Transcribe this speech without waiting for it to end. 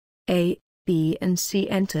A, B and C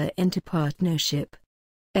enter into partnership.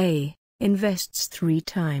 A invests 3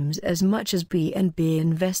 times as much as B and B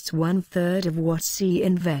invests 1/3 of what C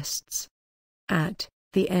invests. At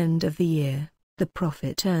the end of the year, the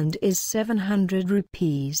profit earned is 700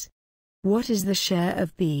 rupees. What is the share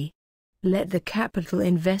of B? Let the capital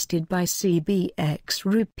invested by C be X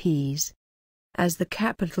rupees. As the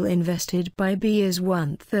capital invested by B is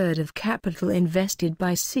 1/3 of capital invested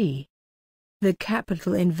by C, the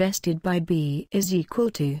capital invested by B is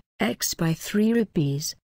equal to X by 3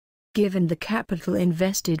 rupees. Given the capital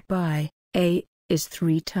invested by A is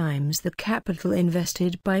 3 times the capital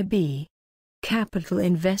invested by B, capital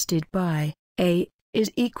invested by A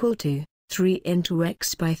is equal to 3 into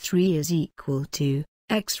X by 3 is equal to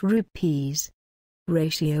X rupees.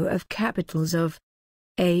 Ratio of capitals of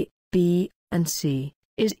A, B, and C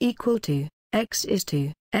is equal to X is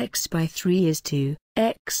to X by 3 is to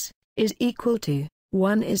X is equal to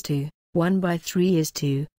 1 is to 1 by 3 is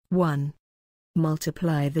to 1.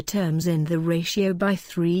 Multiply the terms in the ratio by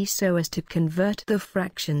 3 so as to convert the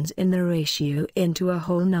fractions in the ratio into a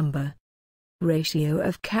whole number. Ratio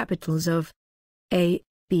of capitals of A,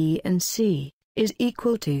 B and C is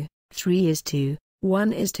equal to 3 is to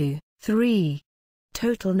 1 is to 3.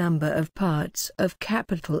 Total number of parts of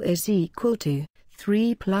capital is equal to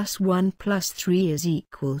 3 plus 1 plus 3 is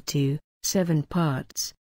equal to 7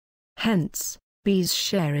 parts. Hence, B's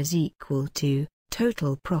share is equal to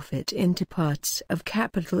total profit into parts of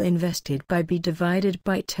capital invested by B divided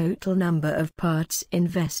by total number of parts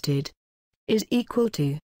invested is equal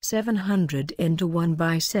to 700 into 1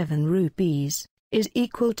 by 7 rupees is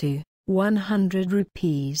equal to 100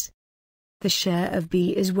 rupees. The share of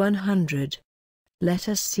B is 100. Let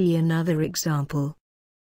us see another example.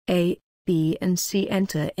 A, B and C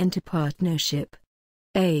enter into partnership.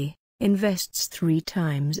 A invests 3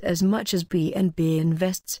 times as much as B and B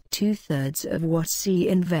invests 2/3 of what C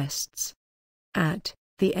invests. At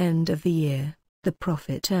the end of the year, the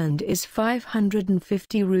profit earned is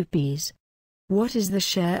 550 rupees. What is the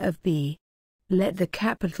share of B? Let the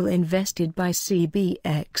capital invested by C be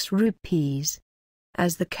X rupees.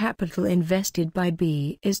 As the capital invested by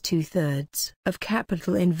B is 2/3 of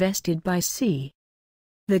capital invested by C,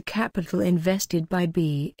 the capital invested by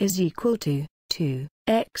B is equal to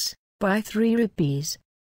 2x by 3 rupees.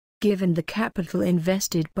 Given the capital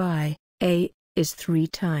invested by A is 3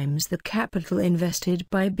 times the capital invested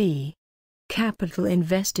by B, capital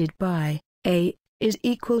invested by A is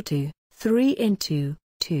equal to 3 into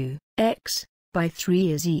 2x by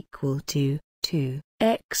 3 is equal to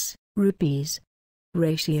 2x rupees.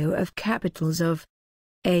 Ratio of capitals of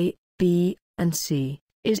A, B, and C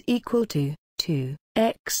is equal to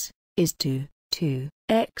 2x is to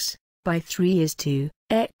 2x by 3 is to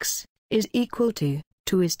x is equal to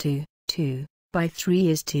 2 is to 2 by 3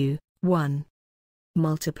 is to 1.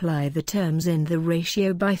 Multiply the terms in the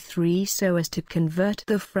ratio by 3 so as to convert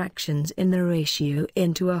the fractions in the ratio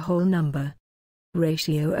into a whole number.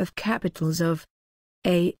 Ratio of capitals of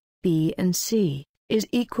A, B and C is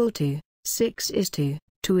equal to 6 is to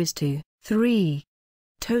 2 is to 3.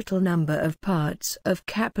 Total number of parts of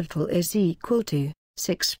capital is equal to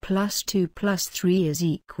 6 plus 2 plus 3 is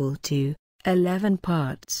equal to 11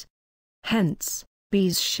 parts. Hence,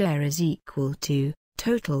 B's share is equal to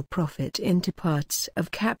total profit into parts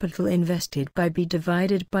of capital invested by B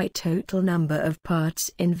divided by total number of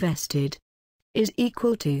parts invested is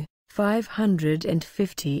equal to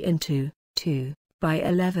 550 into 2 by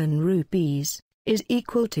 11 rupees is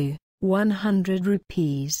equal to 100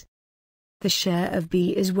 rupees. The share of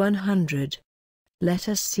B is 100. Let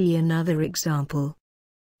us see another example.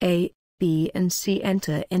 A, B and C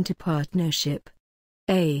enter into partnership.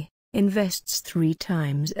 A invests 3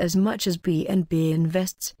 times as much as B and B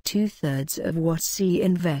invests 2/3 of what C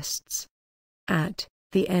invests. At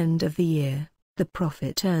the end of the year, the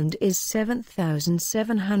profit earned is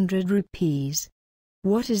 7,700 rupees.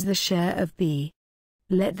 What is the share of B?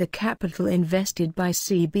 Let the capital invested by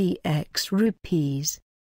C be X rupees.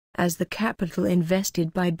 As the capital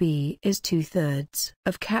invested by B is 2/3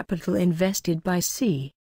 of capital invested by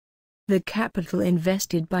C, the capital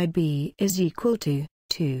invested by B is equal to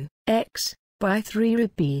 2x by 3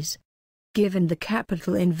 rupees. Given the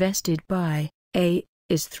capital invested by A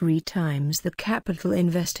is 3 times the capital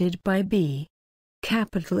invested by B,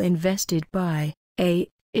 capital invested by A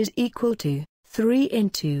is equal to 3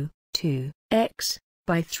 into 2x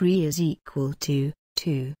by 3 is equal to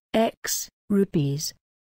 2x rupees.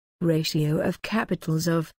 Ratio of capitals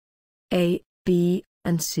of A, B,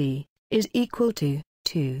 and C is equal to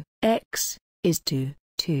 2x is to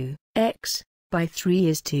 2x by 3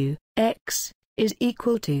 is to x is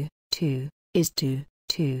equal to 2 is to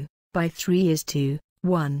 2. by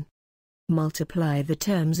 3:1. Multiply the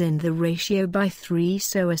terms in the ratio by 3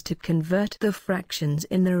 so as to convert the fractions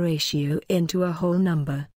in the ratio into a whole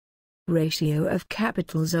number. Ratio of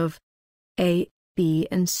capitals of A, B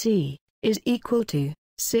and C is equal to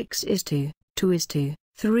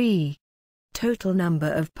 6:2:3. Total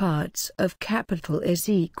number of parts of capital is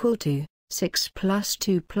equal to 6 plus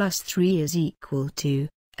 2 plus 3 is equal to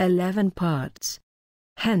 11 parts.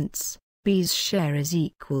 Hence, B's share is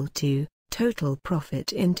equal to total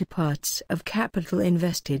profit into parts of capital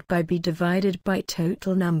invested by B divided by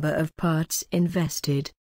total number of parts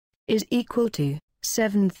invested is equal to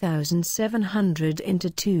 7,700 into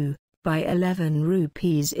 2 by 11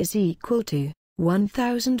 rupees is equal to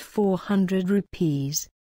 1,400 rupees.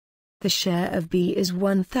 The share of B is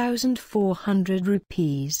 1,400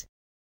 rupees.